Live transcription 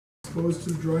exposed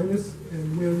to the dryness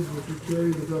and winds which would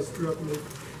carry the dust throughout the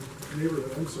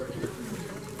neighborhood. I'm sorry.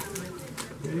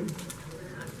 Okay.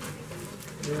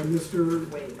 And Mr.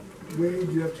 Wade,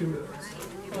 you have 2 minutes.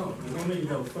 Oh, you want me to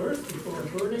go first before I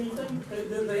burn anything?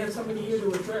 They have somebody here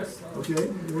to address.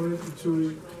 Okay.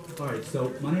 All right,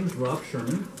 so my name is Rob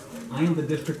Sherman. I am the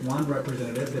District 1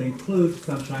 representative that includes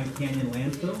Sunshine Canyon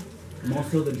Landfill. I'm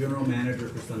also the general manager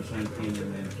for Sunshine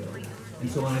Canyon Landfill. And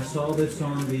so when I saw this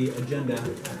on the agenda,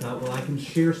 I thought, well, I can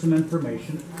share some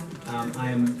information. I'm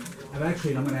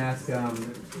going to ask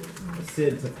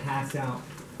Sid to pass out.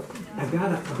 I've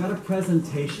got a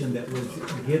presentation that was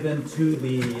given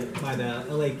by the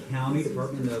LA County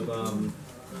Department of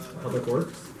Public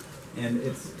Works, and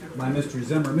it's by Mr.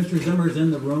 Zimmer. Mr. Zimmer is in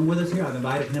the room with us here. I've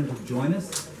invited him to join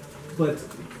us,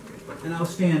 and I'll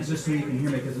stand just so you can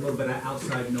hear me because there's a little bit of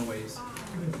outside noise.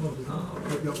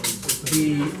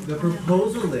 The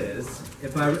proposal is,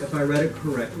 if I read it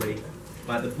correctly,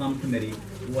 by the Plum Committee,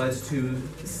 was to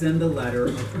send a letter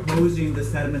opposing the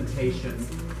sedimentation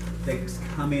that's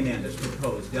coming in, that's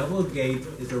proposed. Devil Gate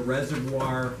is a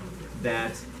reservoir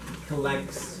that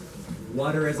collects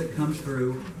water as it comes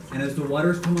through, and as the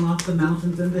water is coming off the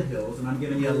mountains and the hills, and I'm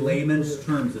giving you a layman's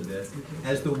terms of this,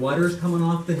 as the water is coming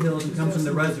off the hills and comes in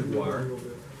the reservoir,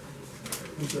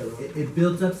 it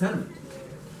builds up sediment.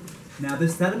 Now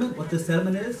this sediment, what this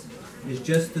sediment is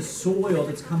just the soil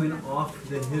that's coming off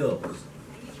the hills.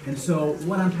 And so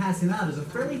what I'm passing out is a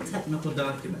fairly technical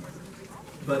document.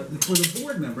 But for the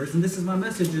board members, and this is my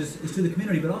message is to the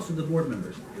community, but also the board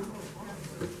members,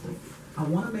 I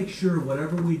want to make sure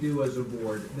whatever we do as a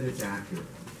board that it's accurate.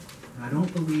 And I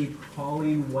don't believe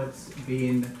calling what's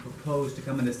being proposed to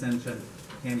come into Sunshine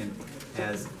Canyon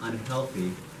as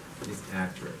unhealthy is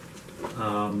accurate.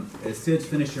 As Sid's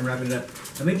finishing wrapping it up,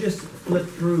 let me just flip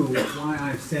through why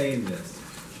I'm saying this.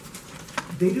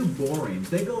 They do borings.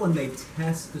 They go and they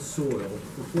test the soil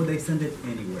before they send it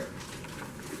anywhere.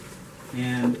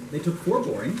 And they took 4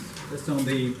 borings. That's on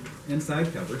the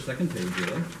inside cover, second page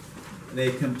there.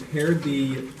 They compared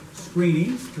the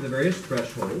screenings to the various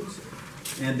thresholds.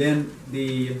 And then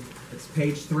it's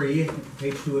page 3,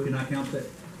 page 2 if you're not counting it.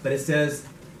 But it says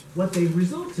what the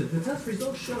test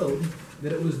results showed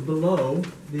that it was below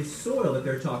the soil that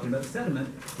they're talking about, the sediment,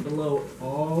 below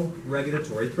all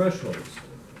regulatory thresholds.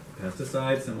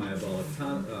 Pesticides,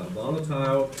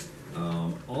 semi-volatile,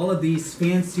 all of these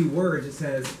fancy words, it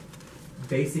says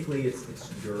basically it's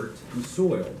dirt and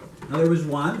soil. Now there was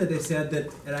one that they said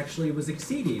that it actually was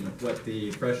exceeding what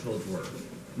the thresholds were,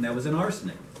 and that was an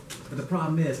arsenic. But the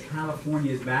problem is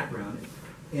California's background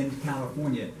in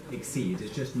California exceeds.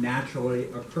 It's just naturally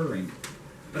occurring.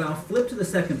 But I'll flip to the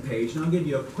second page and I'll give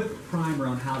you a quick primer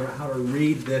on how to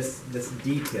read this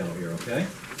detail here, okay?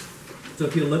 So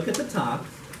if you look at the top,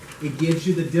 it gives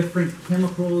you the different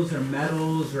chemicals or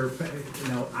metals or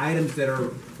items that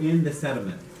are in the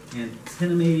sediment.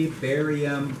 Antimony,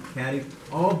 barium, cadmium,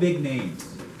 all big names.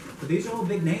 So these are all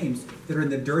big names that are in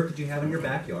the dirt that you have in your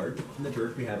backyard and the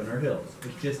dirt we have in our hills.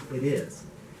 It is.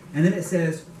 And then it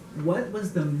says, what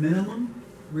was the minimum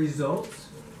results?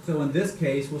 So in this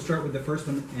case, we'll start with the first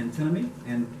one, antimony.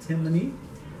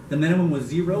 The minimum was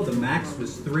 0, the max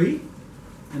was 3,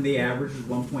 and the average was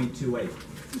 1.28.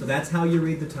 So that's how you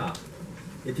read the top.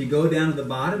 If you go down to the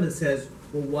bottom, it says,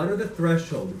 well, what are the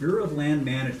thresholds? Bureau of Land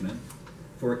Management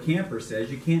for a camper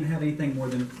says you can't have anything more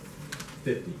than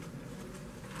 50.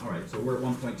 All right, so we're at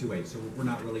 1.28, so we're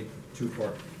not really too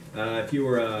far. If you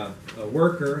were a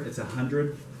worker, it's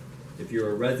 100. If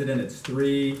you're a resident, it's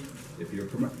 3. If you're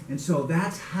and so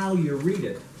that's how you read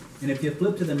it. And if you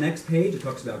flip to the next page, it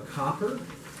talks about copper,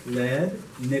 lead,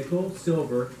 nickel,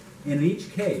 silver, in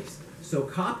each case. So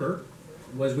copper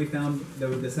was, we found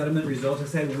the sediment results. I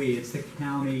say it's the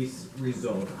county's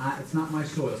result. It's not my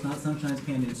soil. It's not Sunshine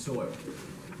Canyon soil.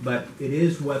 But it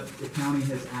is what the county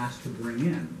has asked to bring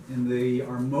in. And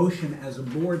our motion as a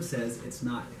board says it's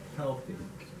not healthy.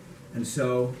 And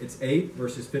so it's 8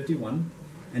 versus 51.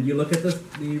 And you look at the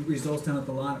results down at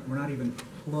the lot, we're not even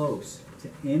close to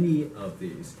any of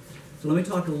these. So let me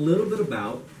talk a little bit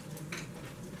about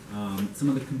some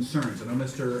of the concerns. I know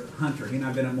Mr. Hunter, he and I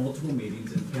have been at multiple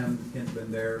meetings, and Ken's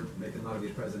been there making a lot of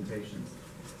these presentations.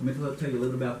 Let me tell you a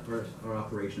little about our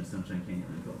operation at Sunshine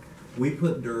Canyon Landfill. We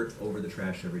put dirt over the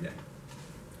trash every day.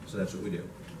 So that's what we do.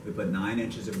 We put 9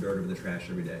 inches of dirt over the trash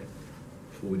every day.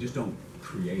 Well, we just don't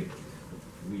create it.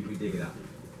 We dig it out.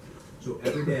 So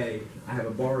every day, I have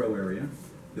a borrow area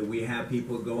that we have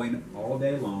people going all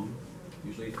day long,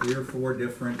 usually 3 or 4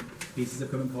 different pieces of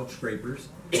equipment called scrapers.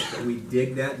 We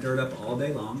dig that dirt up all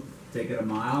day long, take it a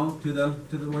mile to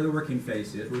where the working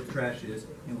face is, where the trash is,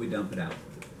 and we dump it out.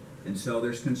 And so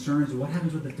there's concerns, what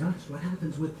happens with the dust? What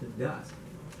happens with the dust?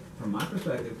 From my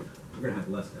perspective, we're gonna have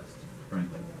less dust,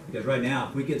 frankly. Because right now,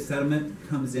 if we get sediment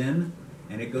comes in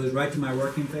and it goes right to my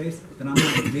working face, then I'm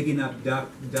not digging up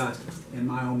dust in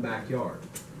my own backyard.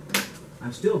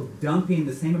 I'm still dumping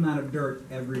the same amount of dirt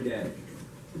every day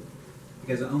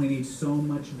because I only need so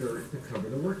much dirt to cover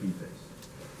the working face.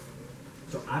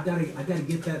 So I've got to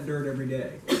get that dirt every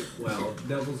day. Well,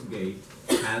 Devil's Gate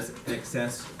has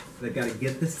excess. They've got to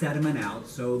get the sediment out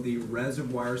so the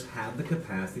reservoirs have the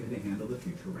capacity to handle the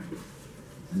future rain.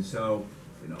 And so,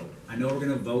 I know we're going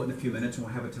to vote in a few minutes and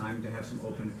we'll have a time to have some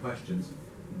open questions,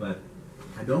 but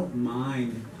I don't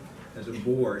mind as a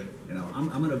board, I'm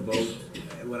going to vote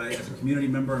as a community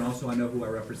member, and also I know who I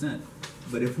represent.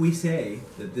 But if we say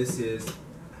that this is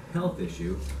a health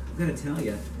issue, I'm going to tell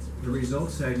you, the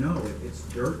results say no, it's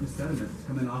dirt and sediment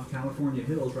coming off California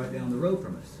hills right down the road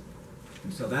from us.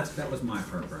 And so that was my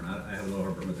heartburn. I had a little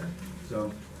heartburn with that.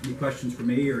 So, any questions for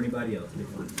me or anybody else?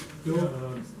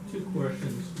 Two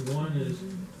questions. One is,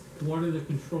 what are the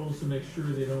controls to make sure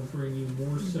they don't bring you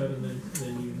more sediment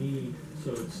than you need,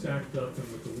 so it's stacked up,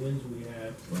 and with the winds we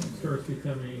had, it starts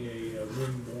becoming a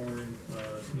wind-borne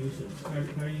nuisance?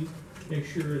 How do you make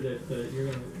sure that you're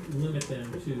going to limit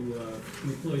them to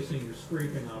replacing your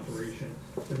scraping operation,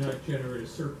 but not generate a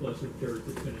surplus of dirt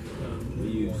that's going to become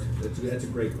that's a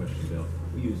great question, Bill.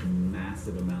 We use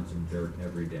massive amounts of dirt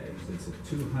every day. So it's a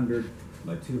 200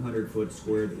 by 200 foot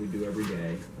square that we do every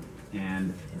day,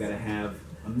 and we've got to have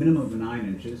a minimum of 9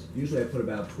 inches. Usually I put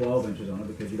about 12 inches on it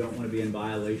because you don't want to be in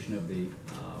violation of the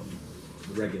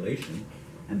regulation.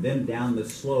 And then down the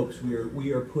slopes,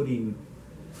 we are putting,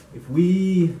 if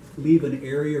we leave an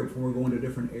area, or if we're going to a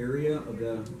different area of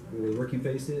where the working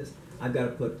face is, I've got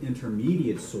to put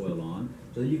intermediate soil on,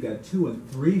 so you've got 2 and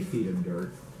 3 feet of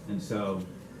dirt. And so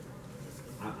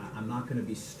I'm not going to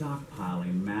be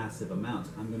stockpiling massive amounts.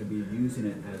 I'm going to be using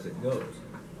it as it goes.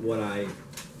 What I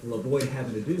will avoid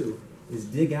having to do is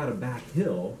dig out a back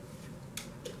hill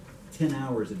 10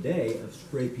 hours a day of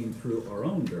scraping through our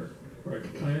own dirt. Right,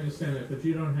 I understand that, but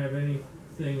you don't have anything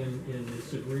in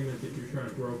this agreement that you're trying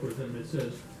to broker with them that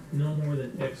says no more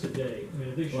than X a day. I mean,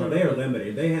 if they show they are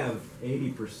limited. They have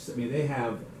 80%. I mean, they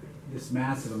have this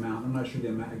massive amount. I'm not sure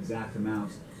the exact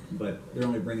amounts, but they're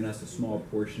only bringing us a small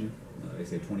portion. They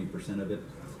say 20% of it,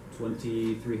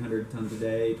 2,300 tons a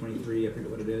day, 23. I forget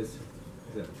what it is.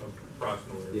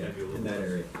 Approximately, yeah, maybe a little in that less.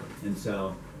 area. And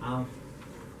so I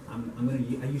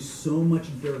use so much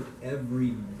dirt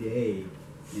every day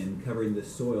in covering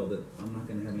this soil that I'm not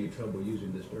going to have any trouble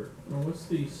using this dirt. Well, what's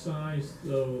the size,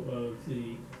 though, of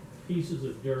the pieces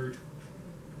of dirt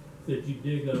that you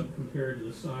dig up compared to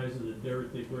the size of the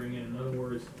dirt they bring in? In other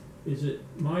words, is it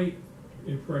my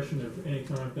impression of any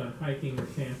time I've gone hiking or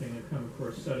camping and come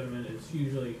across sediment, it's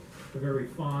usually a very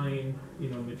fine,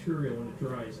 material when it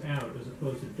dries out, as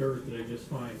opposed to dirt that I just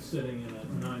find sitting in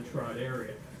a non-trod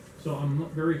area. So I'm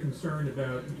very concerned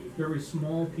about very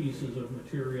small pieces of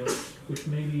material which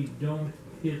maybe don't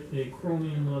hit a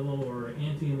chromium level or an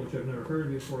antium, which I've never heard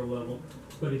of before, level.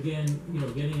 But again,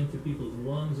 getting into people's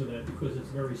lungs of that because it's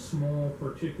very small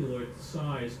particulate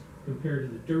size compared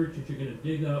to the dirt that you're going to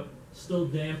dig up, still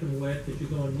damp and wet, that you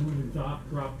go and move and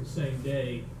drop the same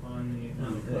day on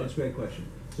the That's a great question.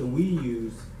 So we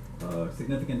use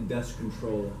significant dust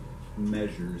control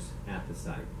measures at the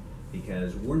site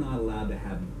because we're not allowed to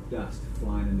have dust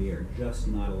flying in the air, just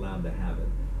not allowed to have it.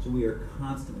 So we are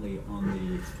constantly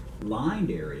on the lined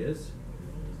areas,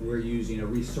 we're using a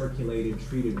recirculated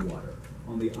treated water.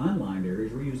 On the unlined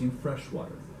areas, we're using fresh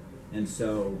water. And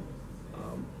so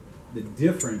the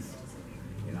difference,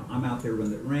 I'm out there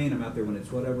when it rains, I'm out there when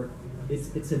it's whatever.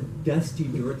 It's a dusty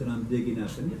dirt that I'm digging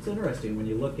up. And it's interesting when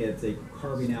you look at, say,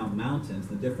 carving out mountains,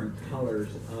 the different colors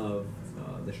of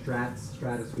the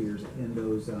stratospheres in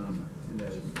those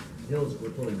hills that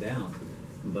we're pulling down.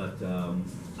 But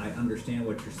I understand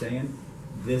what you're saying.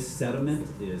 This sediment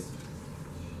is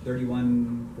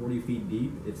 31, 40 feet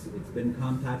deep. It's been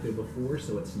compacted before,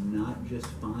 so it's not just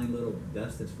fine little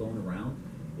dust that's flowing around.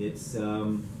 It's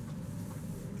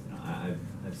I've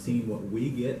seen what we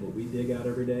dig out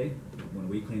every day when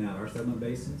we clean out our sediment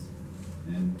basins,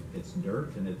 and it's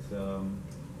dirt, and it's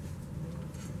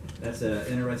that's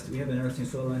interesting. We have an interesting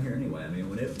soil around here anyway. I mean,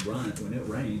 when it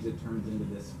rains, it turns into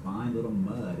this fine little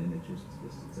mud, and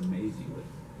it's amazing. But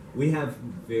we have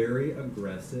very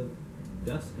aggressive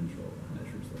dust control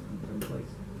measures that come in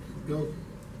place. Go.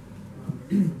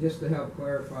 Just to help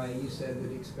clarify, you said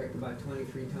that you expect about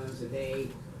 23 tons a day.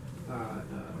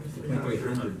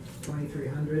 2,300.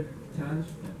 2,300 tons?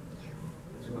 Yeah.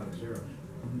 That's a lot of zeros.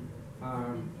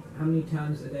 How many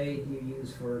tons a day do you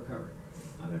use for recovery?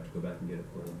 I'd have to go back and get it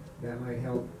for them. That might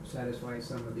help satisfy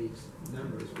some of these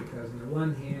numbers, because on the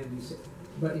one hand, you say,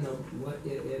 but you know,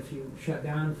 if you shut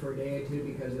down for a day or two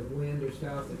because of wind or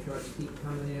stuff, the trucks keep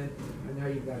coming in, and now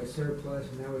you've got a surplus,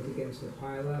 and now it begins to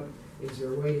pile up. Is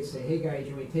there a way to say, hey guys,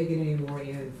 you ain't taking any more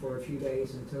in for a few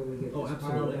days until we get Oh, this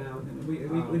pile absolutely.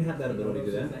 down? We'd have that You know, ability to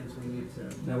do those are that. things we need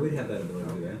to. No, we'd have that ability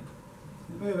to do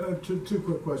that. I have two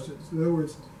quick questions. In other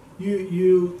words,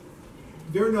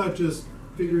 they're not just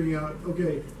figuring out,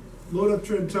 okay, load up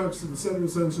tread trucks and send them to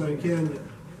Sunshine Canyon.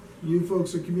 You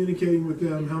folks are communicating with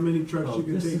them how many trucks you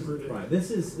can this take is, per day. right.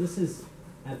 This is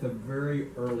at the very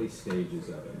early stages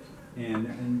of it.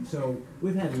 And so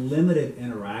we've had limited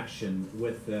interaction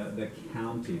with the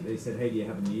county. They said, hey, do you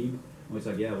have a need? And we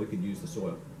said, yeah, we could use the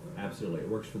soil. Absolutely. It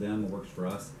works for them, it works for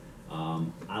us.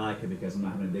 I like it because I'm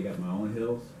not having to dig up my own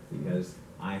hills, because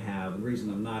the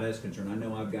reason I'm not as concerned, I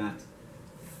know I've got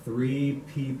 3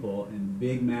 people in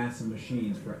big massive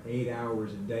machines for 8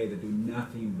 hours a day that do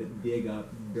nothing but dig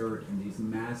up dirt in these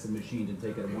massive machines and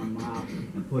take it 1 mile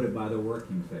and put it by their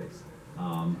working face.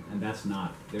 And that's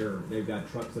not, they've got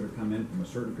trucks that are coming in from a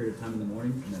certain period of time in the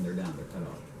morning, and then they're down, they're cut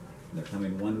off. And they're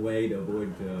coming one way to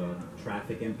avoid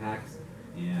traffic impacts,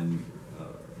 and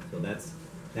so that's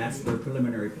their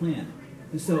preliminary plan.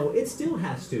 And so it still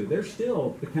has to,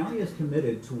 the county is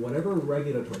committed to whatever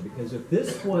regulatory, because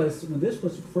when this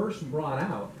was first brought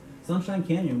out, Sunshine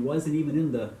Canyon wasn't even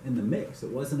in the mix,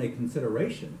 it wasn't a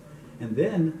consideration. And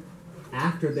then,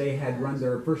 after they had run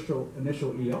their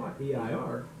initial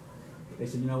EIR, they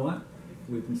said, you know what,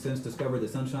 we've since discovered that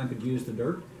Sunshine could use the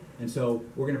dirt, and so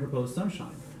we're going to propose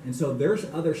Sunshine. And so there's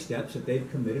other steps that they've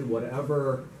committed,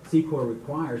 whatever Secor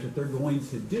requires, that they're going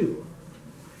to do.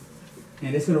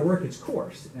 And it's going to work its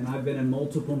course. And I've been in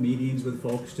multiple meetings with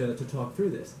folks to talk through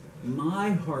this.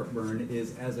 My heartburn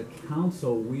is, as a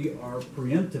council, we are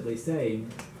preemptively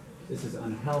saying this is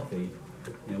unhealthy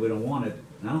and we don't want it.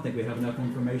 And I don't think we have enough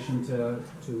information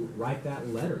to write that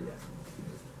letter yet.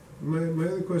 My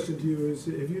other question to you is,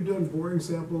 have you done boring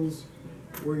samples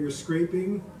where you're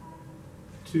scraping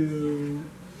to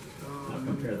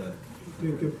Compare the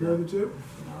two?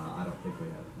 I don't think we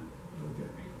have.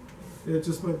 Okay. It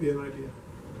just might be an idea.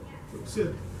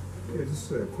 Sid? Yeah,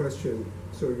 just a question.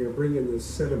 So you're gonna bring in this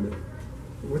sediment.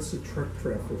 What's the truck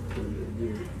traffic that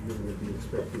you're gonna be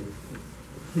expecting?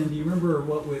 Ken, do you remember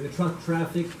the truck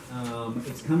traffic?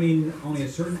 It's coming only at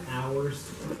certain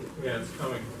hours. Yeah, it's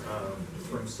coming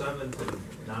from 7 to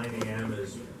 9 a.m.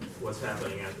 is what's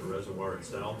happening at the reservoir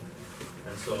itself.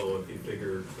 And so if you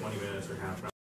figure 20 minutes or half an